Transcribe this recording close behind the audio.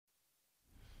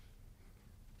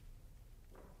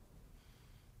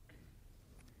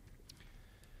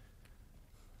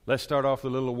Let's start off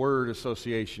with a little word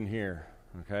association here,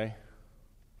 okay?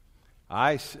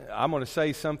 I'm going to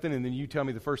say something, and then you tell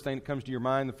me the first thing that comes to your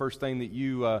mind, the first thing that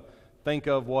you think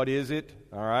of. What is it?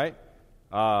 All right?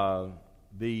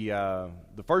 The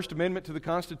First Amendment to the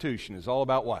Constitution is all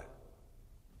about what?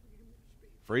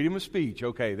 Freedom of speech.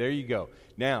 Okay, there you go.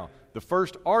 Now, the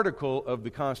first article of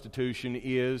the Constitution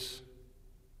is...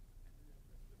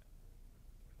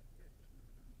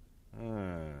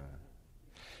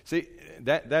 See,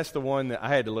 that's the one that I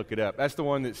had to look it up. That's the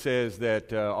one that says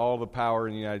that all the power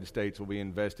in the United States will be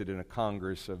invested in a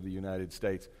Congress of the United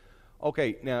States.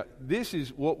 Okay, now this is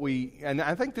what and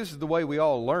I think this is the way we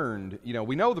all learned. You know,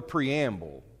 we know the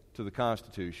preamble to the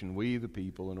Constitution, we the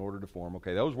people in order to form.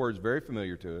 Okay, those words very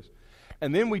familiar to us.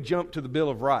 And then we jump to the Bill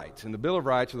of Rights. And the Bill of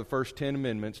Rights are the first 10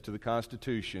 amendments to the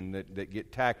Constitution that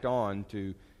get tacked on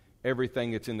to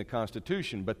everything that's in the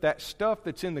Constitution. But that stuff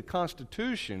that's in the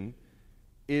Constitution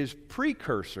is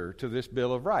precursor to this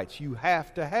Bill of Rights. You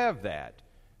have to have that.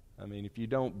 I mean, if you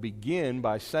don't begin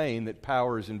by saying that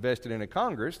power is invested in a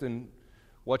Congress, then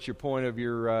what's your point of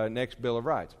your next Bill of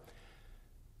Rights?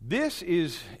 This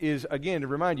is again, to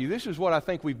remind you, this is what I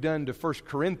think we've done to 1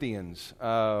 Corinthians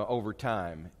over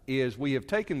time, is we have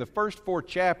taken the first 4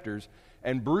 chapters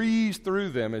and breezed through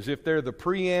them as if they're the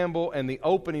preamble and the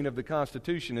opening of the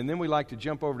Constitution, and then we like to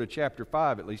jump over to chapter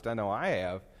 5, at least I know I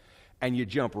have, and you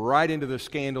jump right into the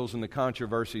scandals and the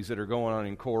controversies that are going on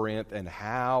in Corinth, and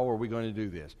how are we going to do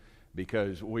this?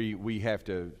 Because we have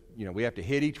to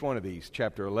hit each one of these.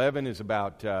 Chapter 11 is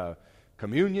about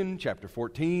communion. Chapter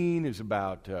 14 is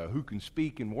about who can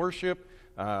speak in worship.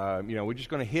 We're just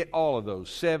going to hit all of those.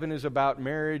 7 is about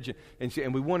marriage,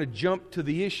 and we want to jump to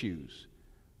the issues.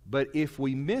 But if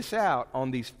we miss out on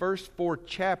these first 4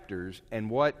 chapters and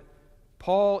what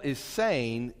Paul is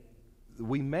saying,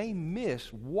 we may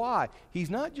miss why. He's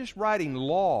not just writing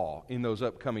law in those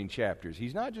upcoming chapters.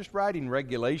 He's not just writing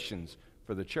regulations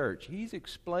for the church. He's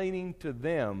explaining to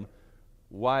them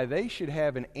why they should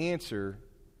have an answer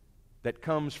that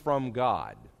comes from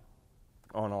God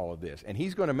on all of this. And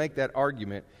he's going to make that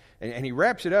argument, and he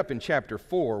wraps it up in chapter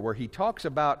 4, where he talks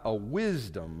about a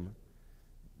wisdom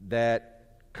that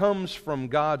comes from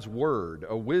God's Word,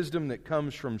 a wisdom that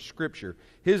comes from Scripture.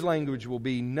 His language will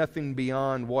be nothing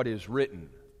beyond what is written.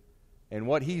 And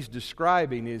what he's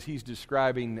describing is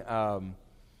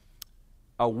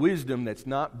a wisdom that's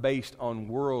not based on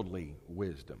worldly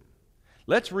wisdom.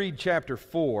 Let's read chapter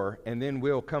 4, and then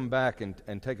we'll come back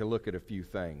and take a look at a few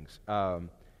things.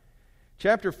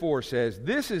 Chapter 4 says,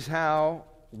 "This is how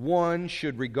one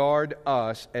should regard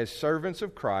us as servants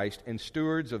of Christ and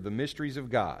stewards of the mysteries of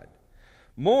God.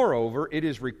 Moreover, it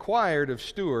is required of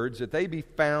stewards that they be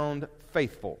found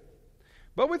faithful.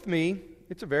 But with me,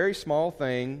 it's a very small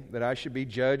thing that I should be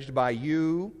judged by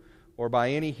you or by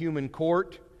any human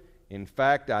court. In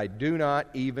fact, I do not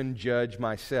even judge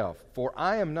myself. For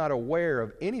I am not aware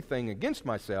of anything against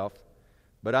myself,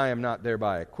 but I am not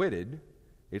thereby acquitted.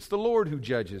 It's the Lord who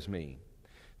judges me.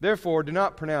 Therefore, do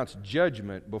not pronounce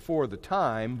judgment before the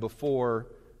time, before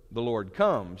the Lord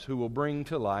comes, who will bring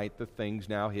to light the things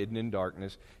now hidden in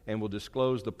darkness and will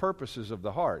disclose the purposes of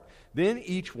the heart. Then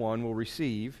each one will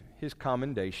receive his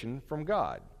commendation from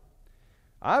God.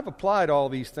 I have applied all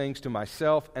these things to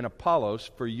myself and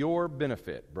Apollos for your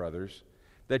benefit, brothers,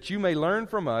 that you may learn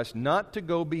from us not to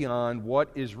go beyond what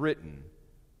is written,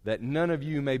 that none of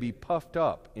you may be puffed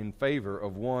up in favor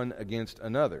of one against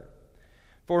another.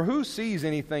 For who sees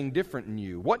anything different in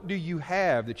you? What do you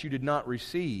have that you did not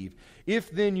receive?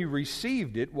 If then you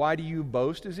received it, why do you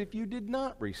boast as if you did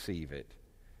not receive it?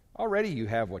 Already you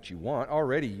have what you want.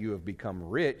 Already you have become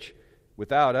rich.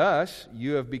 Without us,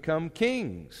 you have become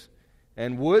kings.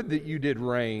 And would that you did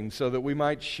reign, so that we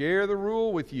might share the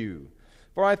rule with you.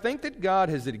 For I think that God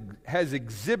has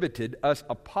exhibited us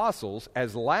apostles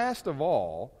as last of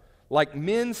all, like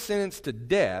men sentenced to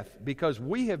death, because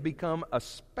we have become a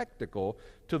spectacle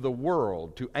to the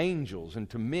world, to angels, and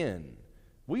to men.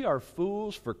 We are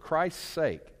fools for Christ's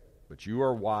sake, but you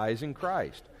are wise in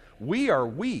Christ. We are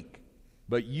weak,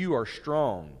 but you are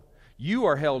strong. You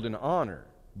are held in honor,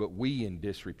 but we in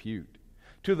disrepute.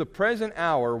 To the present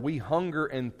hour we hunger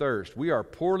and thirst. We are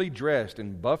poorly dressed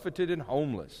and buffeted and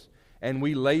homeless, and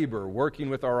we labor, working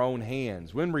with our own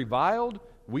hands. When reviled,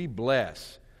 we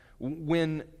bless.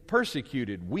 When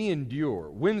persecuted, we endure.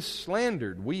 When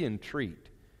slandered, we entreat.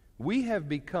 We have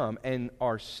become and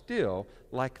are still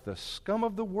like the scum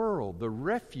of the world, the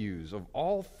refuse of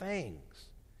all things.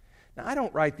 Now, I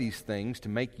don't write these things to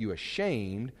make you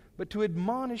ashamed, but to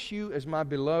admonish you as my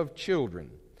beloved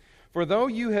children. For though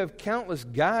you have countless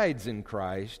guides in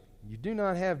Christ, you do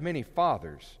not have many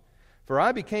fathers. For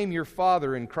I became your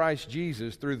father in Christ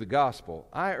Jesus through the gospel.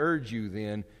 I urge you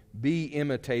then, be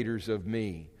imitators of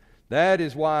me. That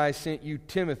is why I sent you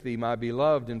Timothy, my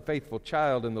beloved and faithful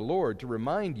child in the Lord, to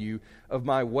remind you of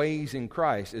my ways in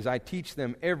Christ, as I teach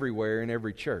them everywhere in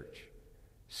every church.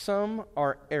 Some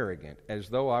are arrogant, as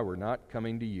though I were not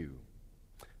coming to you.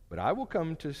 But I will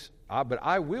come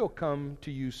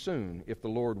to you soon, if the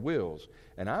Lord wills,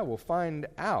 and I will find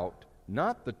out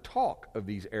not the talk of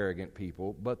these arrogant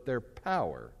people, but their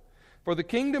power. For the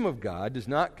kingdom of God does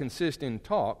not consist in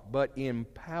talk, but in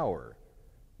power.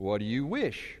 What do you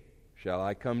wish? Shall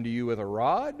I come to you with a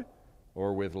rod,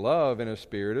 or with love and a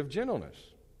spirit of gentleness?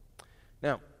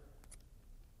 Now,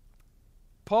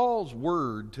 Paul's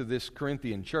word to this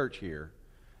Corinthian church here,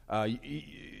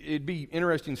 it'd be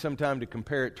interesting sometime to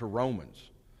compare it to Romans.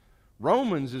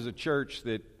 Romans is a church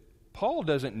that Paul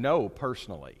doesn't know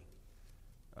personally.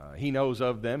 He knows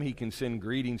of them. He can send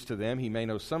greetings to them. He may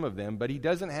know some of them, but he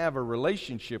doesn't have a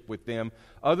relationship with them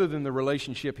other than the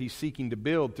relationship he's seeking to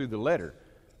build through the letter.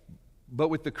 But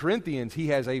with the Corinthians, he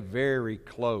has a very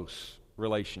close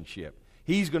relationship.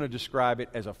 He's going to describe it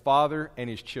as a father and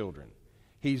his children.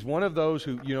 He's one of those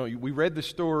who, we read the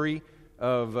story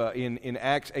of in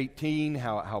Acts 18,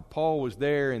 how Paul was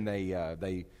there and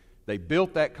they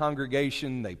built that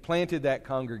congregation, they planted that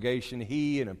congregation,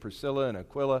 he and Priscilla and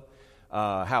Aquila.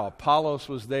 How Apollos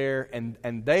was there,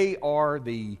 and they are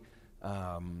the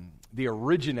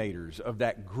originators of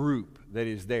that group that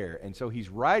is there. And so he's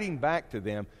writing back to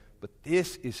them, but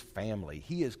this is family.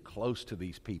 He is close to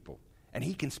these people, and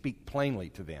he can speak plainly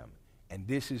to them. And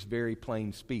this is very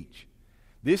plain speech.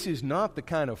 This is not the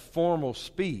kind of formal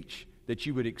speech that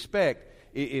you would expect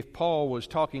if Paul was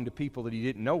talking to people that he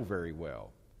didn't know very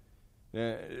well.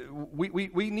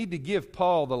 We need to give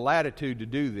Paul the latitude to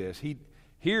do this.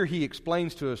 Here he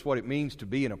explains to us what it means to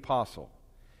be an apostle.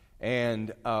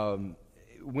 And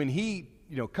when he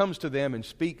comes to them and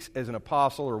speaks as an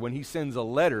apostle, or when he sends a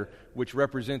letter which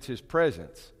represents his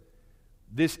presence,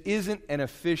 this isn't an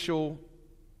official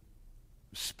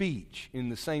speech in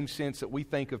the same sense that we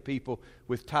think of people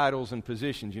with titles and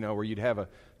positions, where you'd have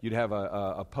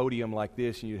a podium like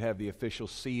this and you'd have the official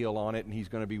seal on it, and he's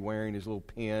going to be wearing his little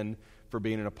pin for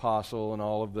being an apostle and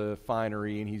all of the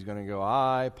finery, and he's going to go,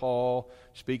 I, Paul,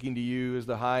 speaking to you as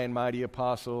the high and mighty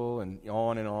apostle, and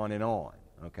on and on and on.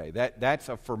 Okay, that's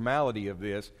a formality of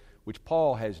this, which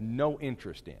Paul has no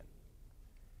interest in.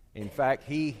 In fact,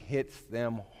 he hits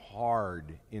them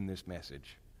hard in this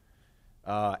message.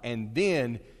 And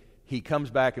then he comes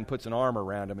back and puts an arm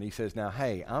around them, and he says, now,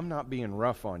 hey, I'm not being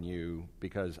rough on you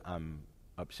because I'm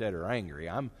upset or angry.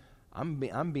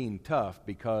 I'm being tough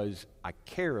because I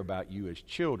care about you as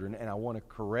children, and I want to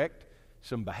correct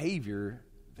some behavior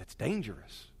that's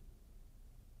dangerous.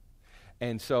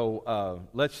 And so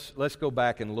let's go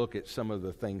back and look at some of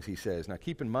the things he says. Now,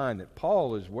 keep in mind that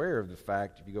Paul is aware of the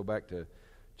fact, if you go back to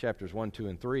chapters 1, 2,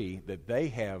 and 3, that they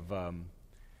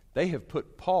have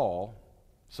put Paul,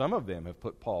 some of them have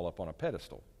put Paul up on a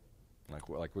pedestal,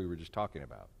 like we were just talking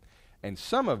about. And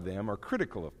some of them are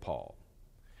critical of Paul.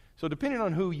 So depending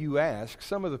on who you ask,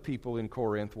 some of the people in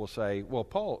Corinth will say, well,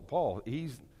 Paul,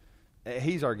 he's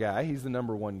our guy. He's the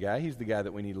number one guy. He's the guy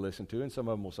that we need to listen to. And some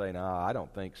of them will say, no, I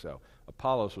don't think so.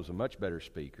 Apollos was a much better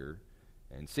speaker,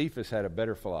 and Cephas had a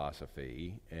better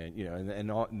philosophy, and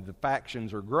and the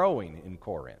factions are growing in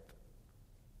Corinth.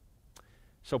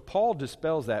 So Paul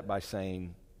dispels that by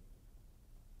saying,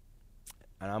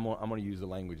 and I'm going to use the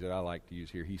language that I like to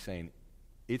use here. He's saying,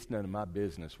 it's none of my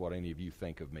business what any of you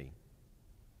think of me.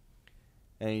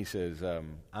 And he says,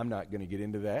 I'm not going to get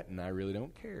into that, and I really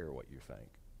don't care what you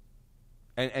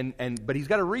think. But he's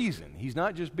got a reason. He's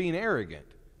not just being arrogant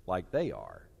like they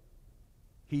are.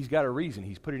 He's got a reason.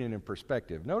 He's putting it in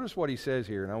perspective. Notice what he says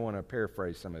here, and I want to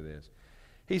paraphrase some of this.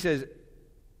 He says,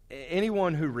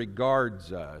 anyone who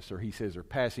regards us, or he says, or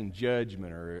passing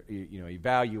judgment, or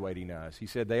evaluating us, he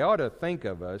said they ought to think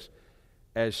of us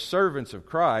as servants of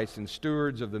Christ and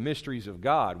stewards of the mysteries of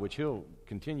God, which he'll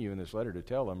continue in this letter to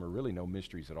tell them are really no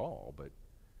mysteries at all.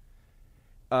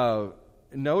 But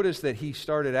notice that he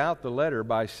started out the letter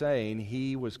by saying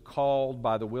he was called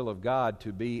by the will of God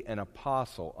to be an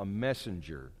apostle, a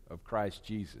messenger of Christ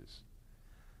Jesus.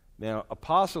 Now,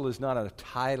 apostle is not a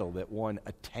title that one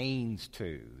attains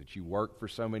to, that you work for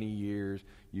so many years,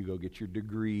 you go get your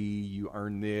degree, you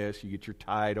earn this, you get your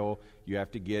title, you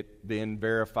have to get then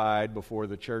verified before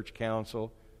the church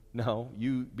council. No,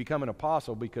 you become an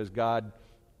apostle because God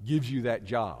gives you that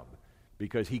job,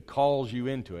 because he calls you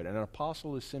into it. And an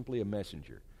apostle is simply a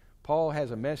messenger. Paul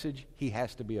has a message, he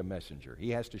has to be a messenger.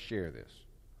 He has to share this.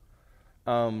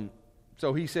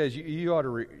 So he says you ought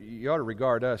to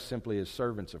regard us simply as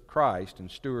servants of Christ and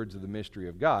stewards of the mystery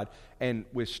of God. And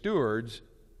with stewards,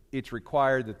 it's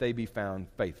required that they be found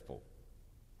faithful.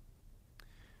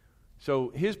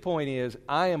 So his point is,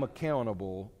 I am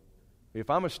accountable.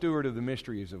 If I'm a steward of the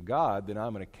mysteries of God, then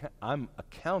I'm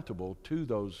accountable to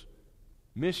those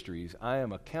mysteries. I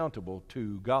am accountable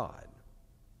to God.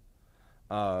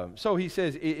 So he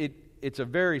says it's a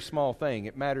very small thing.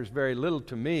 It matters very little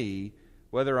to me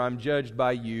whether I'm judged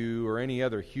by you or any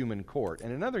other human court.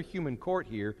 And another human court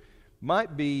here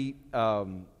might be,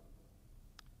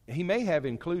 he may have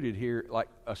included here like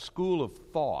a school of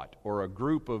thought or a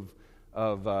group of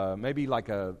maybe like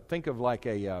think of like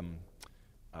a,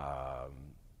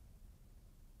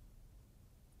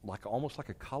 like almost like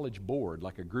a college board,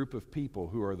 like a group of people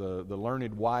who are the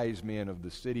learned wise men of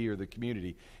the city or the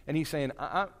community. And he's saying,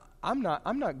 I'm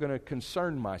not going to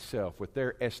concern myself with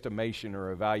their estimation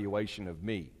or evaluation of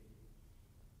me,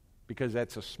 because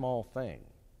that's a small thing.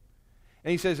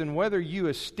 And he says, and whether you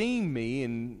esteem me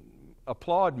and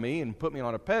applaud me and put me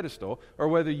on a pedestal, or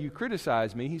whether you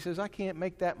criticize me, he says, I can't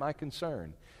make that my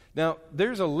concern. Now,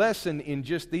 there's a lesson in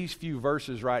just these few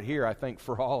verses right here, I think,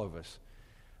 for all of us.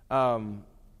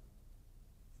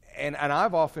 And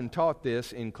I've often taught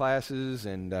this in classes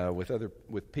and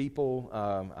with people.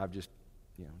 I've just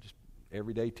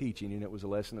everyday teaching, and it was a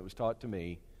lesson that was taught to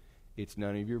me. It's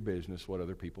none of your business what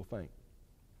other people think.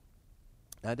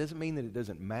 Now, it doesn't mean that it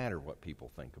doesn't matter what people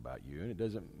think about you, and it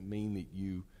doesn't mean that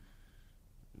you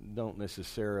don't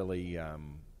necessarily.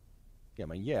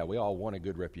 We all want a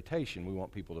good reputation. We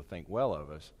want people to think well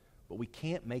of us, but we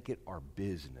can't make it our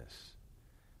business,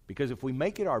 because if we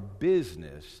make it our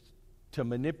business to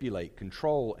manipulate,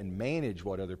 control, and manage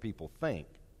what other people think,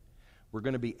 we're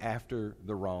going to be after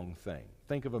the wrong thing.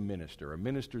 Think of a minister. A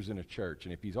minister's in a church,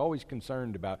 and if he's always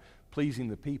concerned about pleasing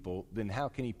the people, then how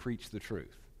can he preach the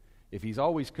truth? If he's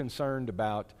always concerned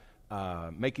about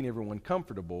making everyone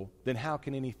comfortable, then how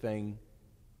can anyone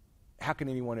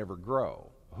ever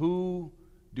grow? Who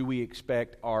do we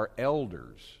expect our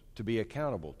elders to be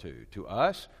accountable to? To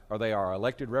us? Are they our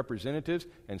elected representatives?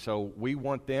 And so we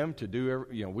want them to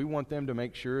we want them to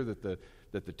make sure that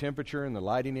the temperature and the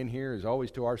lighting in here is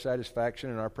always to our satisfaction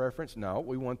and our preference? No,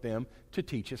 we want them to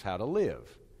teach us how to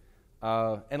live.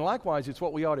 And likewise, it's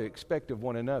what we ought to expect of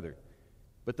one another.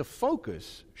 But the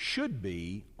focus should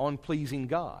be on pleasing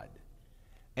God.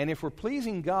 And if we're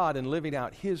pleasing God and living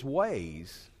out His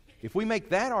ways, if we make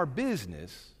that our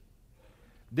business,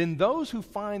 then those who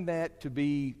find that to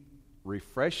be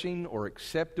refreshing or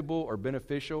acceptable or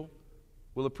beneficial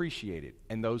will appreciate it.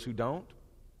 And those who don't,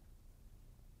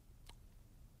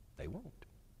 they won't.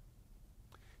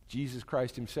 Jesus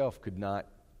Christ Himself could not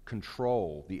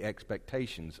control the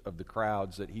expectations of the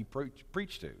crowds that He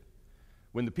preached to.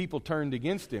 When the people turned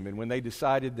against Him, and when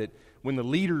the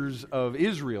leaders of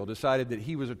Israel decided that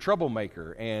He was a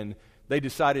troublemaker and they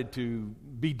decided to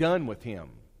be done with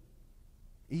Him,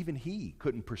 even He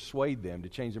couldn't persuade them to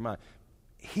change their mind.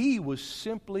 He was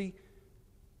simply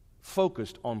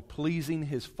focused on pleasing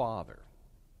His Father,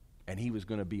 and He was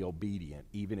going to be obedient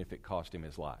even if it cost Him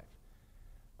His life.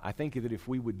 I think that if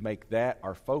we would make that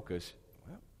our focus,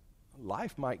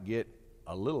 life might get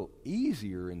a little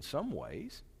easier in some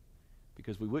ways,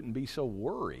 because we wouldn't be so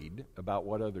worried about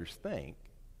what others think,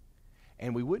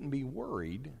 and we wouldn't be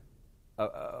worried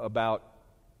about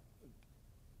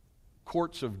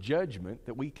courts of judgment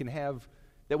that we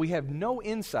have no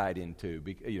insight into.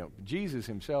 Jesus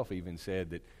Himself even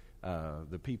said that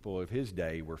the people of His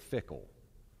day were fickle.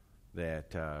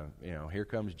 That here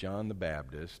comes John the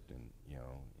Baptist, and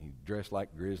he's dressed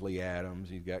like Grizzly Adams.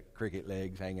 He's got cricket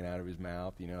legs hanging out of his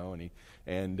mouth,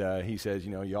 and he says,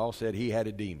 y'all said he had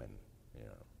a demon.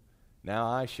 Now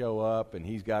I show up, and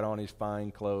he's got on his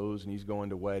fine clothes, and he's going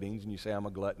to weddings, and you say I'm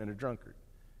a glutton and a drunkard.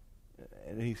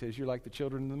 And he says, you're like the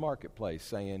children in the marketplace,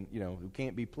 saying, who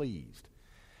can't be pleased.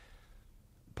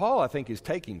 Paul, I think, is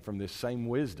taking from this same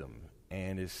wisdom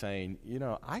and is saying,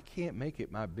 I can't make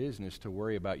it my business to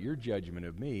worry about your judgment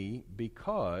of me,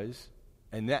 because,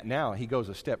 and that now he goes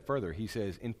a step further. He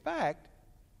says, in fact,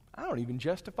 I don't even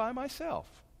justify myself.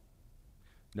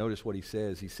 Notice what he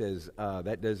says. He says,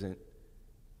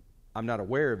 I'm not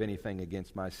aware of anything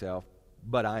against myself,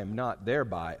 but I am not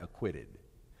thereby acquitted.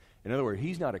 In other words,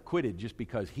 he's not acquitted just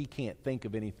because he can't think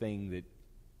of anything that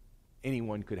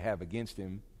anyone could have against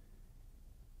him.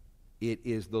 It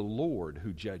is the Lord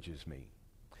who judges me.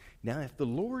 Now, if the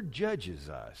Lord judges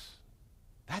us,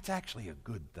 that's actually a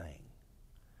good thing,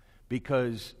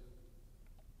 because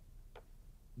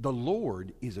the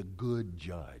Lord is a good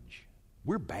judge.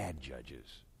 We're bad judges.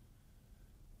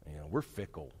 We're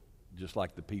fickle. just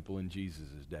like the people in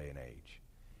Jesus' day and age.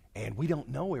 And we don't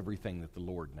know everything that the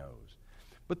Lord knows.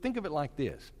 But think of it like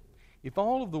this. If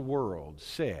all of the world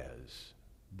says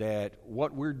that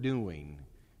what we're doing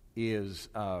is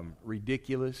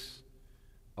ridiculous,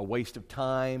 a waste of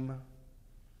time,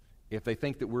 if they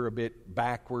think that we're a bit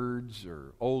backwards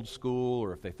or old school,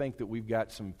 or if they think that we've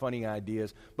got some funny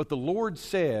ideas, but the Lord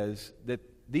says that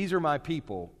these are my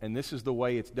people, and this is the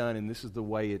way it's done, and this is the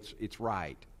way it's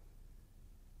right.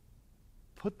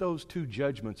 Put those two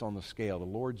judgments on the scale. The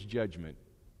Lord's judgment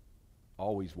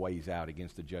always weighs out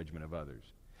against the judgment of others.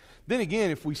 Then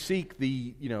again, if we seek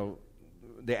the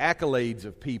accolades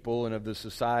of people and of the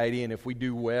society, and if we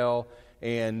do well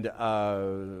and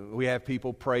we have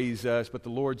people praise us, but the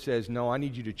Lord says, no, I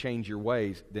need you to change your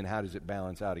ways, then how does it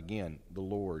balance out again? The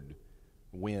Lord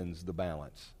wins the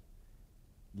balance.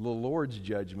 The Lord's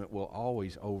judgment will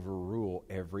always overrule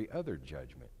every other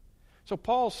judgment. So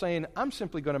Paul's saying, I'm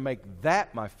simply going to make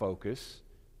that my focus,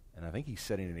 and I think he's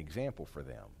setting an example for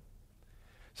them.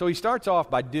 So he starts off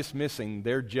by dismissing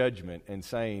their judgment and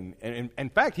saying, and in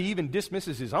fact, he even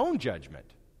dismisses his own judgment.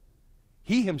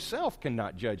 He himself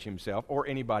cannot judge himself or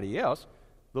anybody else.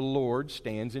 The Lord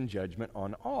stands in judgment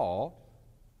on all.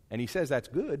 And he says that's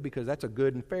good because that's a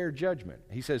good and fair judgment.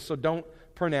 He says, so don't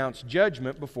pronounce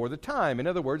judgment before the time. In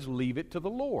other words, leave it to the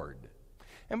Lord.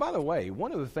 And by the way,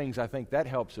 one of the things I think that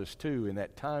helps us too in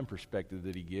that time perspective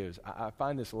that he gives, I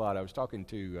find this a lot. I was talking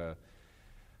to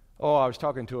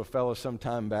a fellow some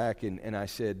time back, and I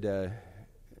said,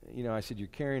 you're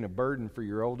carrying a burden for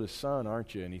your oldest son,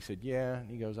 aren't you? And he said, yeah. And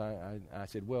he goes, I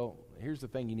said, well, here's the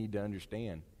thing you need to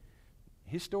understand.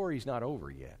 His story's not over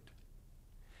yet.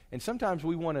 And sometimes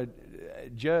we want to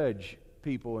judge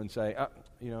people and say,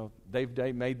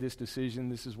 they've made this decision,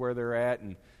 this is where they're at,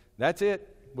 and that's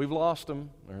it. We've lost them,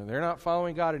 or they're not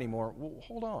following God anymore. Well,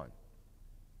 hold on.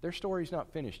 Their story's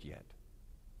not finished yet.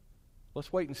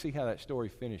 Let's wait and see how that story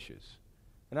finishes.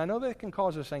 And I know that can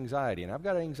cause us anxiety, and I've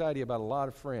got anxiety about a lot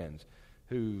of friends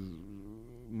who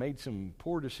made some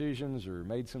poor decisions or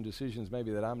made some decisions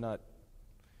maybe that I'm not,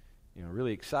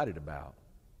 really excited about.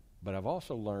 But I've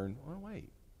also learned, wait,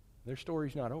 their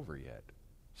story's not over yet.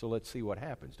 So let's see what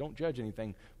happens. Don't judge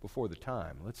anything before the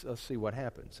time. Let's see what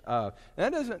happens.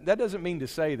 That doesn't mean to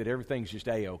say that everything's just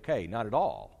A-okay. Not at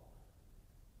all.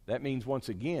 That means, once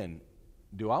again,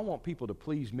 do I want people to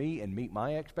please me and meet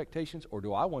my expectations, or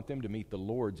do I want them to meet the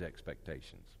Lord's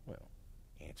expectations? Well,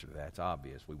 the answer to that's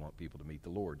obvious. We want people to meet the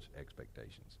Lord's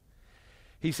expectations.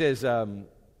 He says,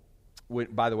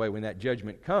 by the way, when that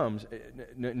judgment comes,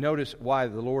 notice why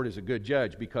the Lord is a good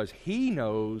judge, because He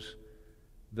knows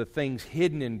the things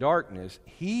hidden in darkness.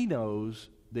 He knows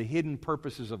the hidden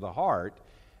purposes of the heart,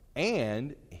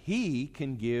 and He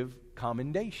can give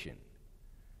commendation.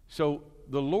 So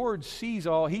the Lord sees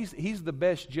all. He's the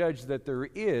best judge that there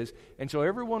is, and so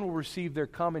everyone will receive their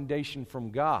commendation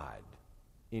from God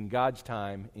in God's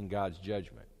time, in God's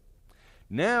judgment.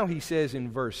 Now he says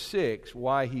in verse 6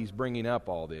 why he's bringing up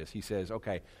all this. He says,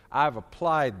 okay, I've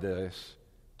applied this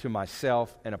to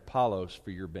myself and Apollos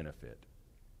for your benefit.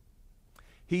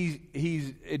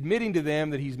 He's admitting to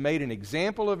them that he's made an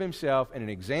example of himself and an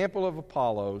example of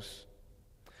Apollos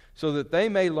so that they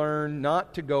may learn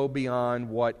not to go beyond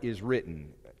what is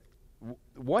written.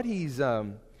 What he's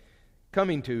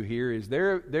coming to here is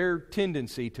their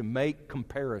tendency to make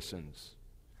comparisons.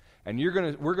 And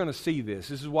we're going to see this.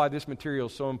 This is why this material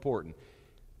is so important.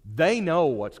 They know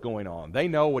what's going on. They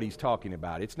know what he's talking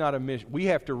about. It's not a mission. We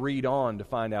have to read on to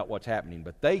find out what's happening,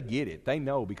 but they get it. They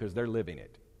know because they're living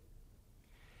it.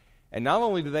 And not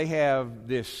only do they have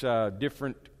this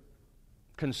different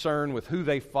concern with who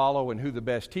they follow and who the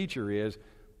best teacher is,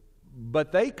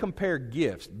 but they compare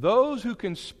gifts. Those who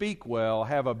can speak well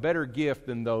have a better gift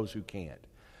than those who can't.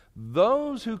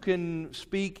 Those who can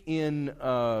speak in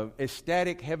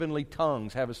ecstatic heavenly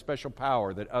tongues have a special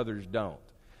power that others don't.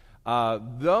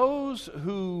 Those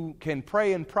who can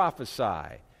pray and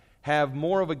prophesy have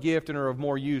more of a gift and are of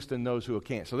more use than those who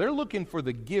can't. So they're looking for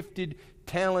the gifted,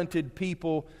 talented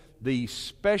people, the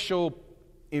specially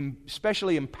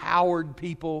empowered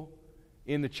people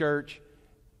in the church,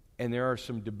 and there are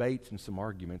some debates and some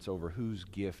arguments over whose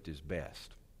gift is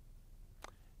best,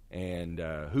 and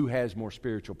who has more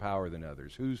spiritual power than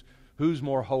others, who's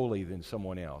more holy than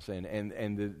someone else, and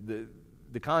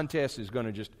the contest is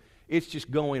going to it's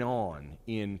just going on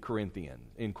in Corinth,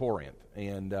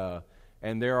 and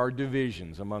there are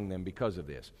divisions among them because of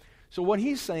this. So what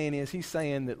he's saying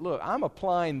that, look, I'm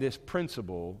applying this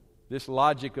principle, this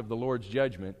logic of the Lord's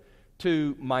judgment,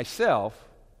 to myself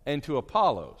and to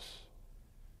Apollos.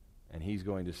 And he's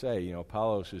going to say,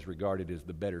 Apollos is regarded as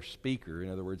the better speaker. In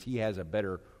other words, he has a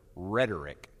better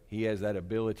rhetoric. He has that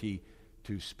ability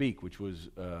to speak, which was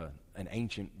an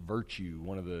ancient virtue,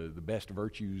 one of the best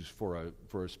virtues for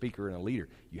a speaker and a leader.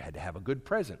 You had to have a good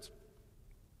presence.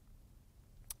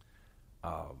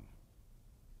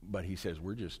 But he says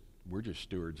we're just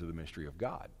stewards of the mystery of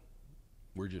God.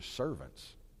 We're just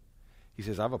servants. He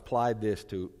says, I've applied this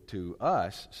to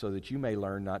us so that you may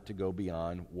learn not to go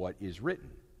beyond what is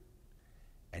written.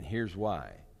 And here's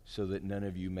why: so that none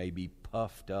of you may be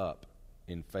puffed up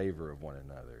in favor of one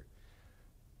another.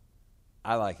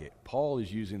 I like it. Paul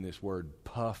is using this word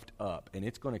puffed up, and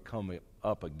it's going to come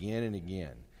up again and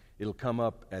again. It'll come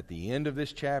up at the end of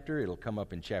this chapter. It'll come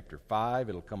up in chapter 5.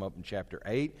 It'll come up in chapter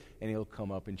 8. And it'll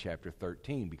come up in chapter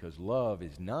 13, because love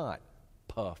is not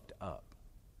puffed up.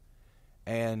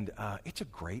 And it's a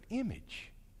great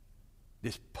image.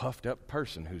 This puffed up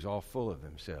person who's all full of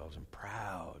themselves and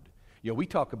proud. We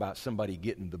talk about somebody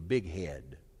getting the big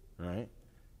head, right?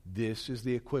 This is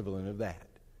the equivalent of that.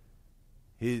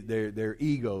 Their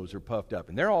egos are puffed up,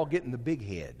 and they're all getting the big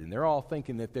head, and they're all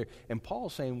thinking that they're... And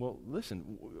Paul's saying, well,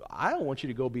 listen, I don't want you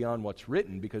to go beyond what's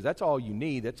written, because that's all you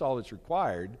need, that's all that's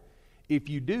required. If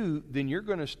you do, then you're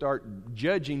going to start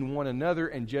judging one another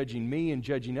and judging me and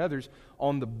judging others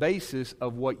on the basis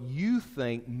of what you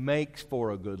think makes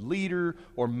for a good leader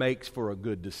or makes for a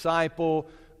good disciple,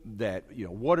 that,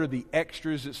 what are the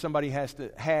extras that somebody has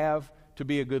to have to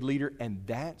be a good leader, and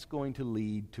that's going to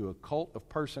lead to a cult of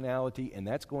personality, and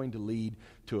that's going to lead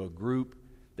to a group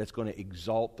that's going to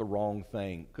exalt the wrong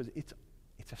thing. Because it's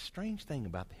a strange thing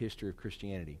about the history of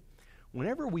Christianity.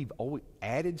 Whenever we've always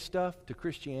added stuff to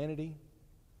Christianity,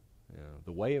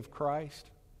 the way of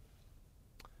Christ,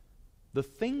 the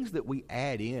things that we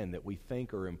add in that we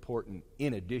think are important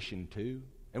in addition to,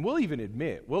 and we'll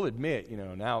admit,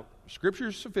 now Scripture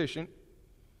is sufficient,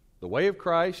 the way of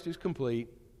Christ is complete.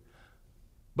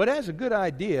 But as a good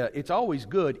idea, it's always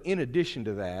good, in addition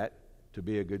to that, to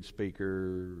be a good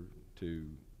speaker, to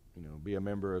be a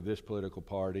member of this political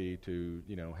party, to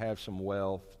have some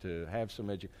wealth, to have some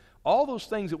education. All those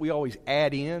things that we always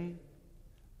add in,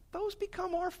 those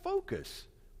become our focus,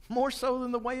 more so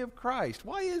than the way of Christ.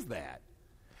 Why is that?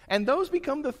 And those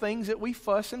become the things that we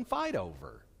fuss and fight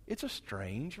over. It's a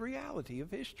strange reality of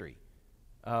history.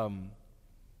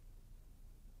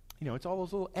 It's all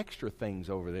those little extra things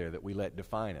over there that we let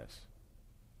define us.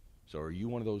 So are you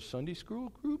one of those Sunday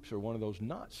school groups or one of those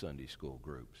not Sunday school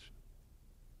groups?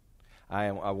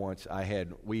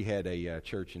 We had a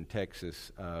church in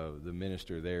Texas. The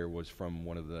minister there was from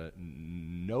one of the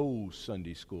no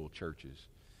Sunday school churches,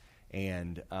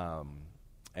 and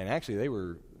actually they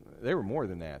were more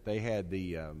than that. They had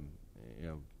the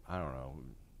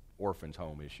orphans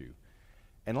home issue.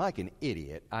 And like an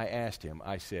idiot, I asked him,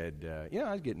 I said,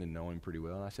 I was getting to know him pretty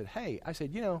well. And I said, hey,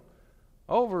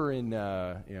 over in,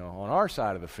 on our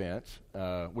side of the fence,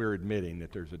 we're admitting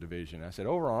that there's a division. I said,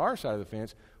 over on our side of the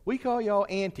fence, we call y'all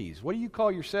aunties. What do you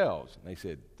call yourselves? And they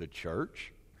said, the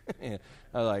church. I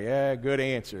was like, yeah, good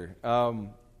answer. And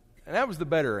that was the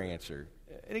better answer.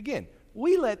 And again,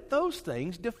 we let those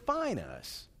things define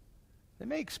us. They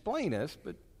may explain us,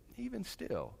 but even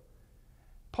still.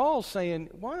 Paul's saying,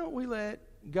 why don't we let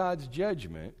God's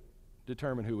judgment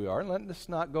determine who we are, and let us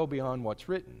not go beyond what's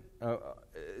written.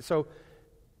 So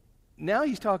now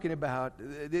he's talking about,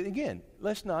 again,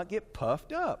 let's not get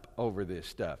puffed up over this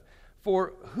stuff.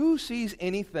 For who sees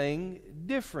anything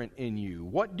different in you?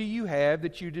 What do you have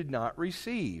that you did not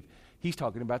receive? He's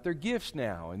talking about their gifts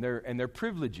now and their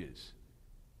privileges.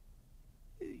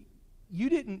 You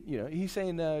didn't, he's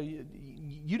saying,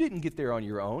 you didn't get there on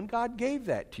your own. God gave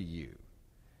that to you.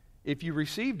 If you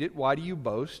received it, why do you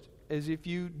boast as if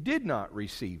you did not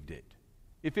receive it?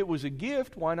 If it was a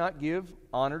gift, why not give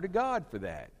honor to God for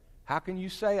that? How can you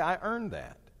say, I earned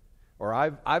that? Or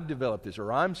I've developed this,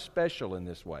 or I'm special in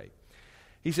this way?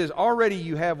 He says, already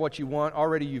you have what you want.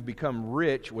 Already you've become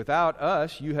rich. Without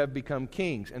us, you have become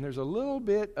kings. And there's a little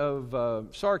bit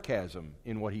of sarcasm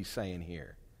in what he's saying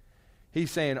here.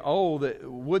 He's saying,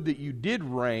 would that you did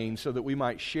reign so that we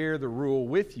might share the rule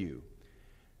with you.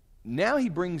 Now he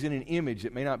brings in an image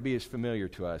that may not be as familiar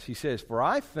to us. He says, for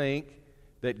I think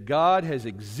that God has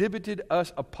exhibited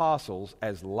us apostles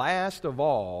as last of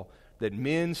all, that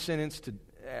men sentenced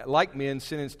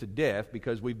to death,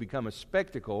 because we've become a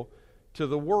spectacle to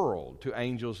the world, to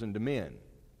angels and to men.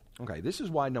 Okay, this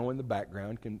is why knowing the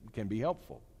background can be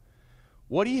helpful.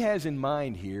 What he has in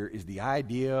mind here is the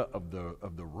idea of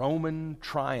the Roman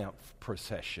triumph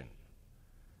procession.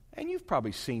 And you've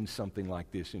probably seen something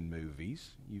like this in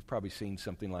movies. You've probably seen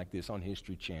something like this on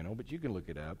History Channel, but you can look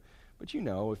it up. But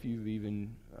if you've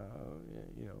even,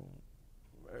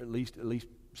 at least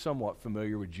somewhat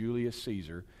familiar with Julius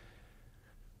Caesar,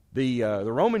 The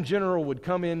Roman general would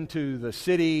come into the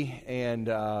city, and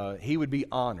he would be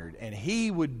honored. And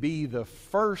he would be the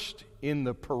first in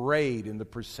the parade, in the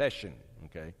procession.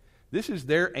 Okay, this is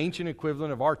their ancient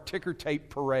equivalent of our ticker tape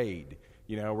parade.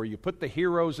 Where you put the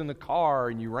heroes in the car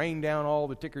and you rain down all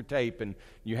the ticker tape and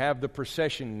you have the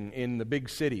procession in the big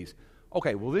cities.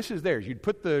 Okay, well, this is theirs. You'd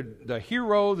put the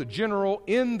hero, the general,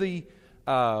 in the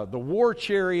war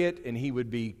chariot, and he would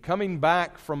be coming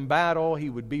back from battle. He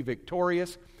would be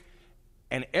victorious.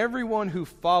 And everyone who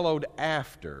followed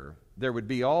after, there would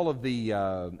be all of the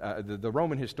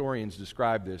Roman historians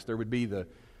describe this. There would be the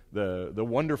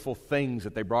wonderful things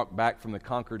that they brought back from the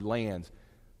conquered lands.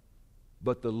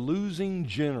 But the losing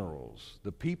generals,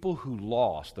 the people who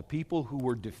lost, the people who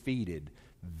were defeated,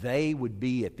 they would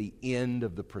be at the end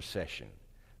of the procession.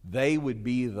 They would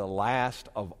be the last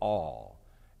of all.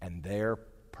 And their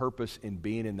purpose in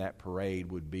being in that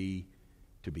parade would be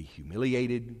to be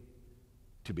humiliated,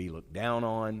 to be looked down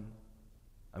on.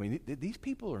 I mean, these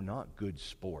people are not good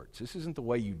sports. This isn't the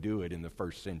way you do it in the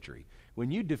first century. When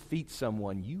you defeat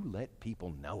someone, you let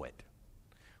people know it.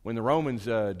 When the Romans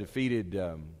defeated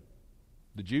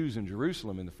the Jews in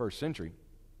Jerusalem in the first century,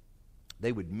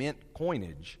 they would mint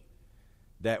coinage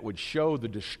that would show the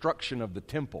destruction of the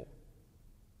temple.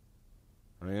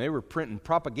 I mean, they were printing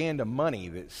propaganda money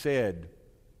that said,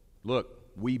 look,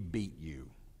 we beat you.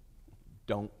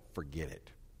 Don't forget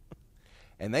it.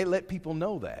 And they let people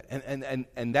know that.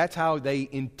 And that's how they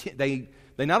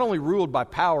not only ruled by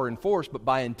power and force, but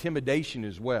by intimidation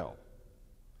as well.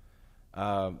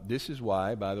 This is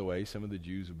why, by the way, some of the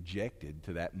Jews objected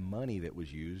to that money that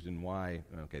was used, and why,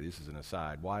 okay, this is an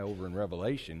aside, why over in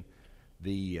Revelation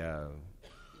the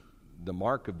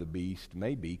mark of the beast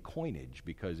may be coinage,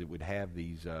 because it would have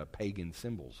these pagan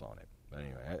symbols on it. But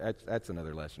anyway, that's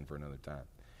another lesson for another time.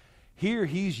 Here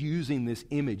he's using this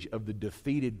image of the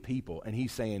defeated people, and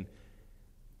he's saying,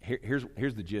 here's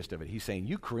the gist of it. He's saying,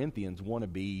 you Corinthians want to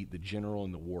be the general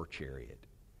in the war chariot.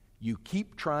 You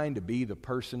keep trying to be the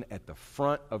person at the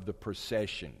front of the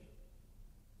procession.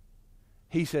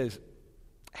 He says,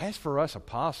 as for us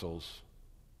apostles,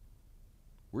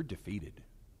 we're defeated.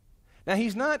 Now,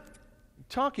 he's not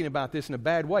talking about this in a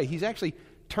bad way. He's actually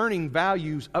turning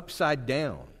values upside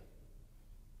down.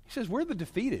 He says, we're the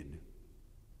defeated.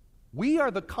 We are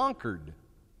the conquered,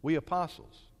 we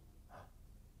apostles.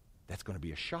 That's going to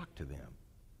be a shock to them.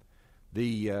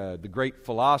 The great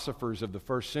philosophers of the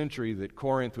first century that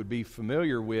Corinth would be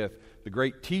familiar with, the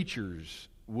great teachers,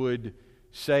 would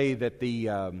say that the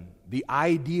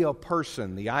ideal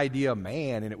person, the ideal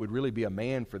man, and it would really be a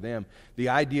man for them, the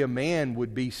ideal man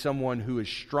would be someone who is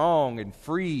strong and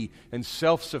free and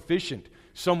self-sufficient,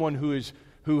 someone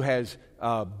who has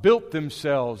built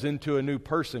themselves into a new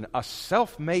person, a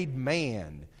self-made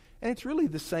man. And it's really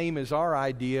the same as our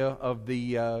idea of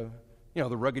the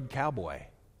rugged cowboy.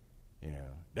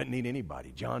 Doesn't need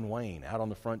anybody. John Wayne out on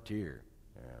the frontier.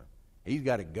 He's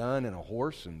got a gun and a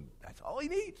horse, and that's all he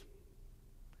needs.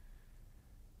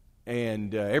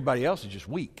 And everybody else is just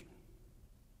weak.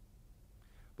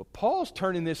 But Paul's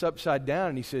turning this upside down,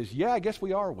 and he says, yeah, I guess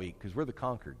we are weak because we're the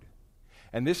conquered.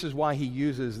 And this is why he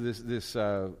uses this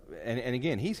and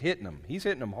again, he's hitting them. He's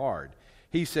hitting them hard.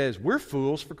 He says, we're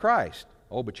fools for Christ.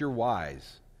 Oh, but you're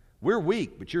wise. We're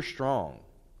weak, but you're strong.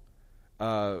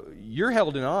 You're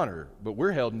held in honor, but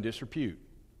we're held in disrepute.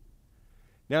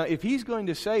 Now, if he's going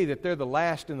to say that they're the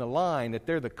last in the line, that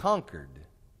they're the conquered,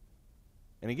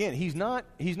 and again, he's not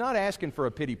asking for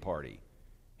a pity party.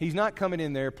 He's not coming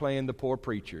in there playing the poor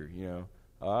preacher,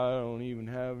 I don't even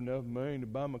have enough money to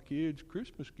buy my kids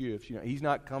Christmas gifts. He's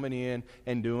not coming in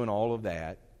and doing all of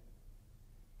that.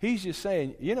 He's just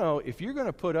saying, if you're going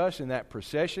to put us in that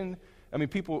procession, I mean,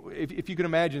 people, if you can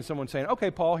imagine someone saying, okay,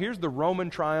 Paul, here's the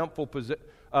Roman triumphal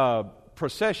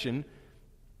procession.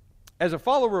 As a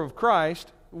follower of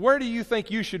Christ, where do you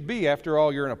think you should be? After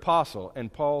all, you're an apostle.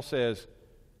 And Paul says,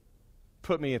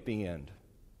 put me at the end.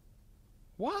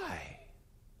 Why?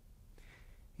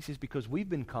 He says, because we've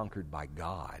been conquered by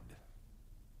God.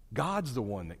 God's the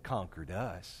one that conquered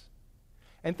us.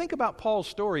 And think about Paul's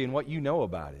story and what you know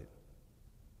about it.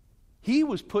 He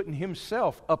was putting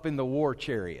himself up in the war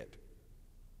chariot.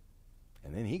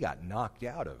 And then he got knocked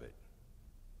out of it.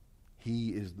 He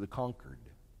is the conquered.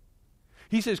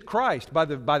 He says Christ, by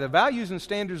the values and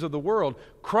standards of the world,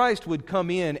 Christ would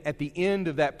come in at the end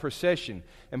of that procession.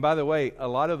 And by the way, a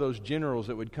lot of those generals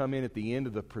that would come in at the end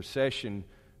of the procession,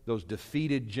 those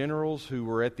defeated generals who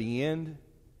were at the end,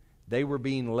 they were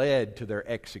being led to their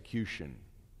execution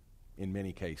in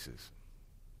many cases.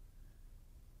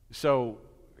 So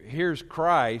here's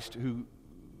Christ, who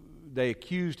they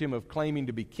accused him of claiming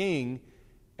to be king,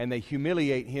 and they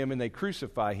humiliate him and they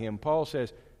crucify him, Paul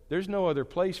says, there's no other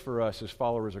place for us as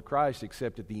followers of Christ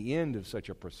except at the end of such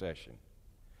a procession.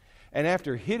 And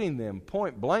after hitting them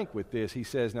point blank with this, he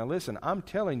says, now listen, I'm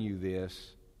telling you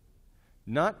this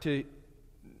not to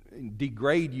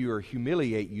degrade you or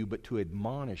humiliate you, but to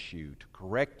admonish you, to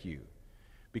correct you.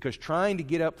 Because trying to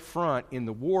get up front in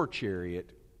the war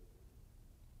chariot,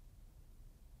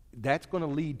 that's going to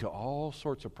lead to all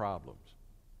sorts of problems.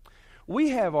 We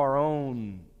have our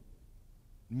own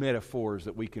metaphors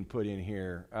that we can put in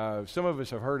here. Some of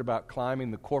us have heard about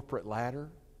climbing the corporate ladder.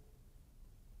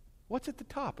 What's at the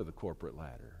top of the corporate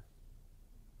ladder?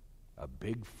 A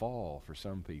big fall for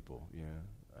some people,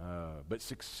 but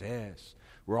success.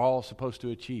 We're all supposed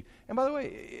to achieve. And by the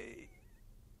way,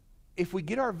 if we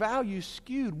get our values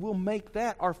skewed, we'll make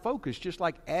that our focus, just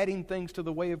like adding things to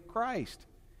the way of Christ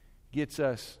gets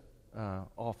us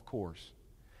off course.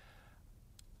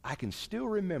 I can still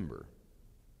remember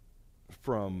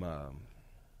from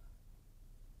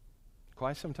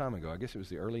quite some time ago, I guess it was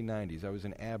the early 90s, I was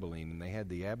in Abilene, and they had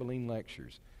the Abilene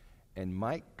lectures, and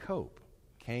Mike Cope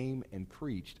came and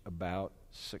preached about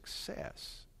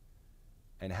success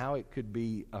and how it could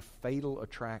be a fatal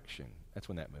attraction. That's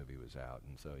when that movie was out,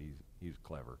 and so he's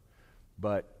clever.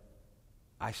 But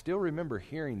I still remember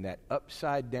hearing that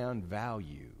upside-down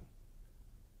value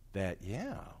that,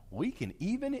 we can,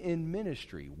 even in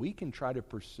ministry, we can try to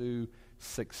pursue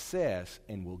success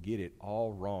and we'll get it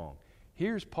all wrong.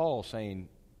 Here's Paul saying,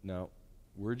 no,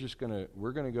 we're going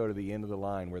to go to the end of the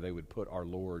line where they would put our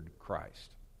Lord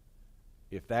Christ.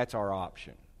 If that's our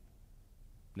option.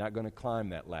 Not going to climb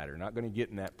that ladder, not going to get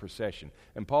in that procession.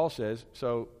 And Paul says,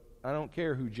 so I don't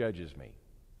care who judges me.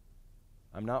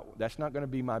 That's not going to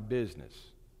be my business.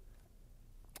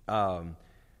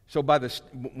 So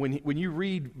when you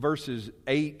read verses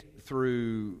 8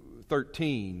 through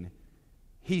 13,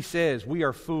 he says, we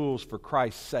are fools for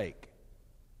Christ's sake.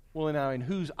 Well, now, in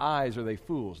whose eyes are they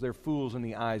fools? They're fools in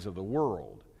the eyes of the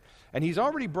world. And he's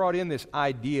already brought in this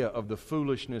idea of the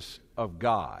foolishness of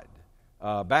God.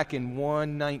 Back in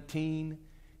 1:19,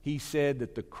 he said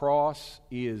that the cross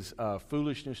is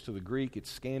foolishness to the Greek, it's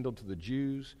scandal to the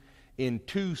Jews. In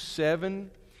 2:7,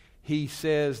 he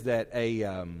says that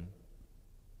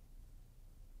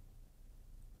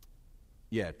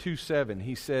 2:7,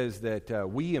 he says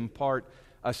that we impart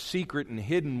a secret and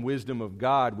hidden wisdom of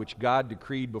God, which God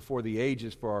decreed before the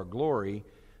ages for our glory,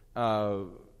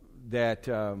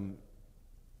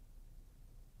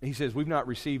 he says, we've not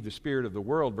received the spirit of the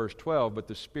world, verse 12, but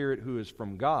the Spirit who is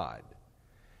from God.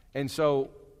 And so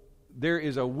there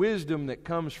is a wisdom that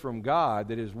comes from God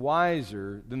that is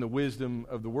wiser than the wisdom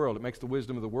of the world. It makes the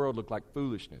wisdom of the world look like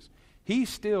foolishness. He's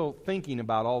still thinking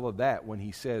about all of that when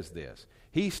he says this.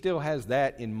 He still has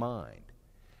that in mind.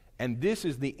 And this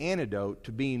is the antidote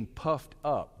to being puffed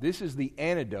up. This is the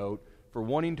antidote for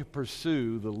wanting to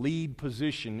pursue the lead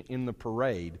position in the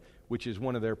parade, which is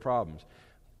one of their problems.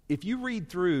 If you read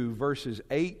through verses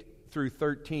 8 through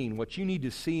 13, what you need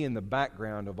to see in the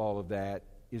background of all of that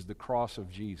is the cross of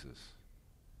Jesus.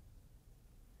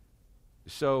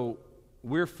 So,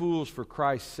 we're fools for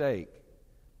Christ's sake.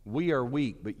 We are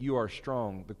weak, but you are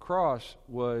strong. The cross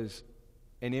was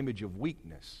an image of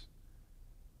weakness.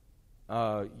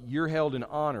 You're held in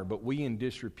honor, but we in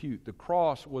disrepute. The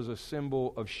cross was a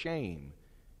symbol of shame.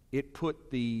 It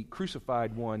put the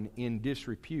crucified one in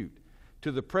disrepute.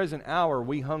 To the present hour,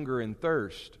 we hunger and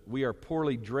thirst. We are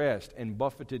poorly dressed and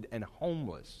buffeted and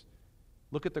homeless.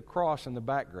 Look at the cross in the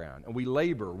background. And we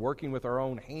labor, working with our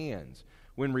own hands.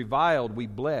 When reviled, we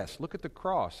bless. Look at the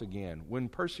cross again. When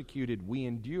persecuted, we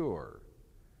endure.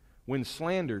 When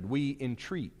slandered, we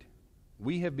entreat.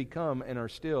 We have become and are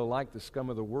still like the scum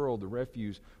of the world, the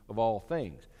refuse of all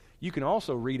things. You can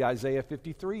also read Isaiah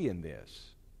 53 in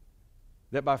this.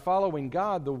 That by following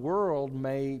God, the world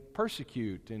may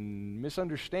persecute and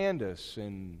misunderstand us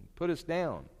and put us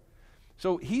down.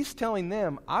 So he's telling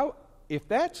them, if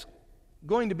that's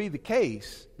going to be the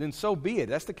case, then so be it.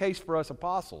 That's the case for us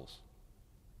apostles.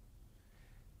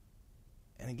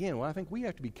 And again, what I think we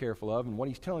have to be careful of, and what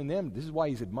he's telling them, this is why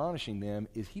he's admonishing them,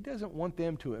 is he doesn't want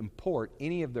them to import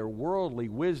any of their worldly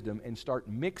wisdom and start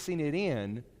mixing it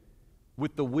in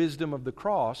with the wisdom of the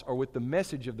cross or with the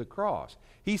message of the cross.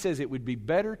 He says it would be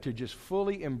better to just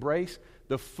fully embrace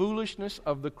the foolishness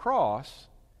of the cross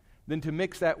than to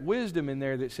mix that wisdom in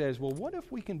there that says, well, what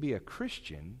if we can be a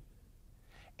Christian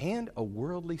and a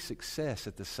worldly success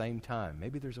at the same time?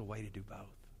 Maybe there's a way to do both.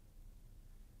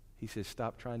 He says,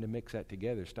 stop trying to mix that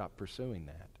together. Stop pursuing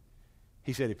that.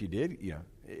 He said, if you did,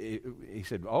 he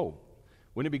said, wouldn't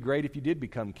it be great if you did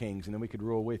become kings and then we could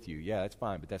rule with you? Yeah, that's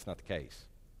fine, but that's not the case.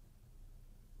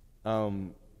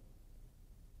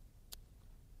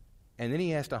 And then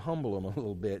he has to humble them a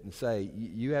little bit and say,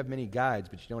 you have many guides,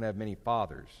 but you don't have many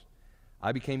fathers.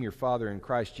 I became your father in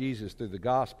Christ Jesus through the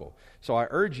gospel. So I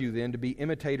urge you then to be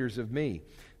imitators of me.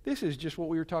 This is just what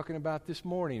we were talking about this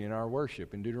morning in our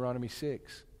worship in Deuteronomy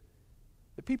 6.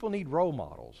 The people need role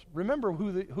models. Remember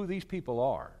who these people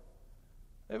are.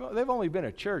 They've only been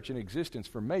a church in existence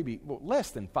for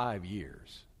less than 5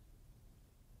 years.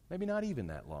 Maybe not even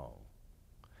that long.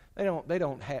 They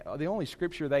don't have, the only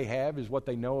scripture they have is what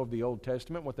they know of the Old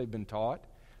Testament, what they've been taught.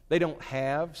 They don't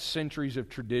have centuries of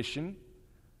tradition.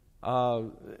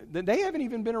 They haven't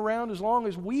even been around as long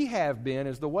as we have been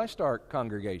as the West Ark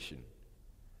congregation.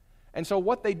 And so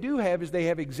what they do have is they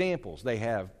have examples. They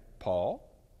have Paul,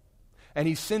 and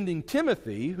he's sending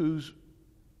Timothy, who's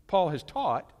Paul has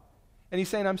taught, and he's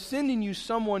saying, I'm sending you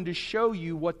someone to show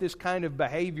you what this kind of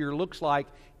behavior looks like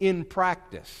in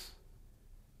practice.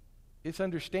 It's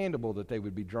understandable that they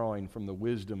would be drawing from the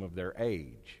wisdom of their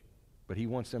age, but he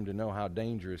wants them to know how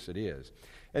dangerous it is.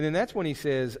 And then that's when he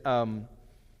says,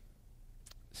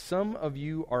 some of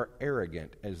you are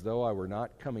arrogant, as though I were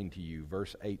not coming to you.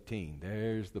 Verse 18.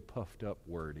 There's the puffed up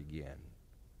word again.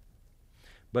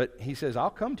 But he says,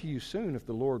 I'll come to you soon if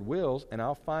the Lord wills, and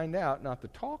I'll find out not the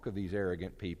talk of these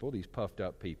arrogant people, these puffed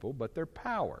up people, but their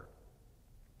power.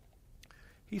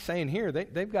 He's saying here,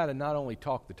 they've got to not only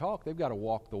talk the talk, they've got to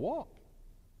walk the walk.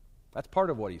 That's part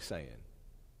of what he's saying.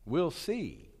 We'll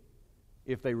see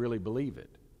if they really believe it.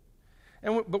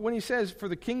 But when he says, for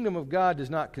the kingdom of God does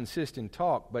not consist in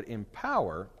talk, but in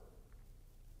power,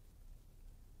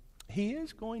 he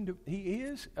is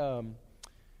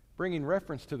bringing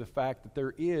reference to the fact that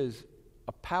there is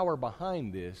a power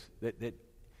behind this that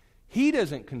he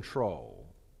doesn't control.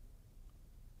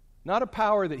 Not a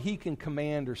power that he can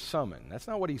command or summon. That's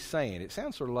not what he's saying. It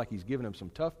sounds sort of like he's giving them some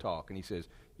tough talk, and he says,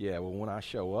 yeah, well, when I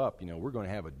show up, we're going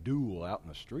to have a duel out in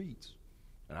the streets.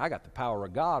 And I got the power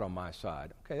of God on my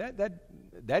side. Okay,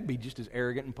 that'd be just as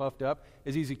arrogant and puffed up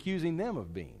as he's accusing them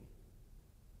of being.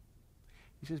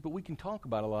 He says, but we can talk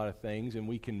about a lot of things, and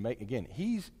we can make, again,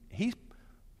 he's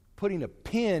putting a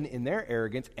pin in their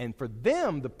arrogance, and for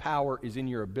them, the power is in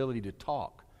your ability to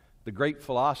talk. The great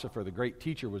philosopher, the great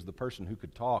teacher was the person who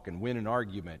could talk and win an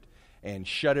argument and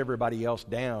shut everybody else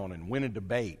down and win a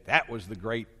debate. That was the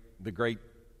great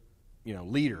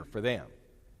leader for them.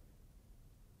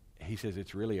 He says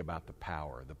it's really about the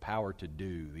power to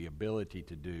do, the ability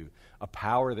to do, a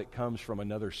power that comes from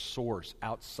another source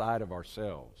outside of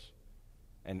ourselves.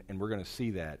 And we're going to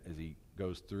see that as he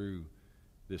goes through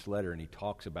this letter and he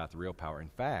talks about the real power. In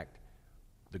fact,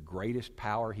 the greatest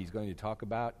power he's going to talk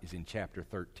about is in chapter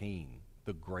 13,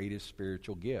 the greatest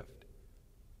spiritual gift,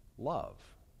 love.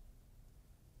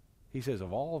 He says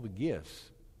of all the gifts,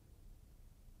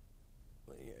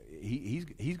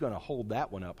 he's going to hold that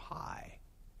one up high.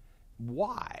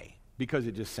 Why? Because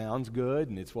it just sounds good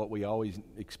and it's what we always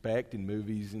expect in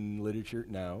movies and literature?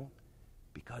 No.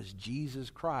 Because Jesus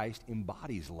Christ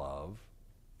embodies love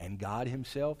and God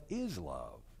himself is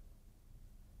love.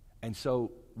 And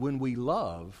so when we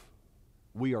love,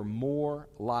 we are more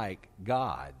like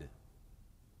God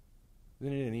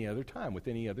than at any other time with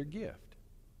any other gift.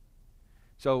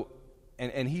 So,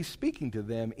 and he's speaking to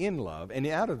them in love, and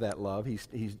out of that love, he's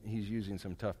using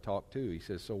some tough talk too. He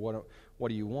says, so what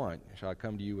do you want? Shall I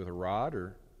come to you with a rod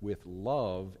or with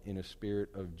love in a spirit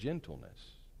of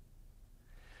gentleness?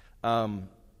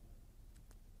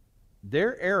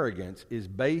 Their arrogance is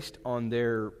based on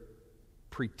their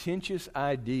pretentious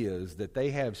ideas that they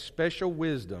have special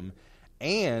wisdom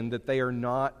and that they are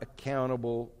not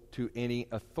accountable to any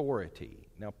authority.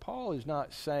 Now, Paul is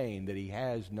not saying that he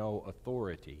has no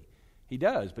authority. He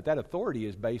does, but that authority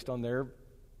is based on their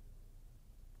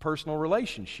personal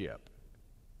relationship.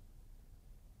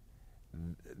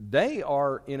 They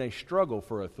are in a struggle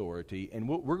for authority, and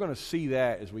we're going to see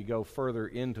that as we go further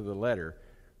into the letter.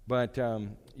 But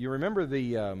you remember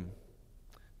the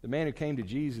man who came to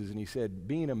Jesus and he said,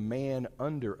 being a man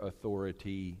under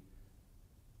authority,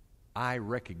 I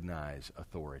recognize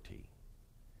authority.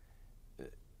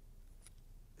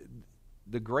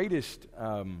 The greatest,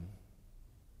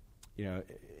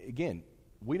 again,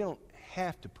 we don't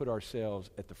have to put ourselves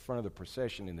at the front of the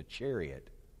procession in the chariot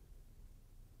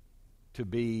to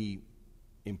be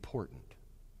important.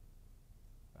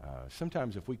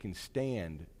 Sometimes if we can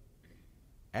stand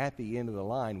at the end of the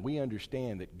line, we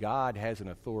understand that God has an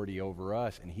authority over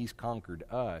us and he's conquered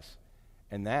us,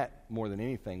 and that, more than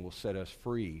anything, will set us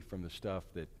free from the stuff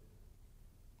that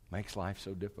makes life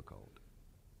so difficult.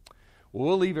 Well,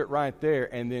 we'll leave it right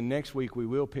there, and then next week we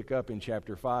will pick up in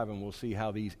chapter 5, and we'll see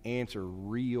how these answer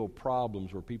real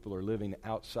problems where people are living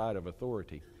outside of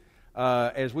authority.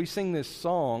 As we sing this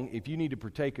song, if you need to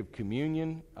partake of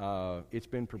communion, it's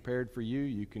been prepared for you.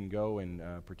 You can go and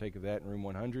partake of that in room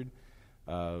 100.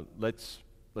 Let's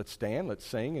stand, let's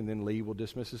sing, and then Lee will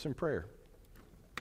dismiss us in prayer.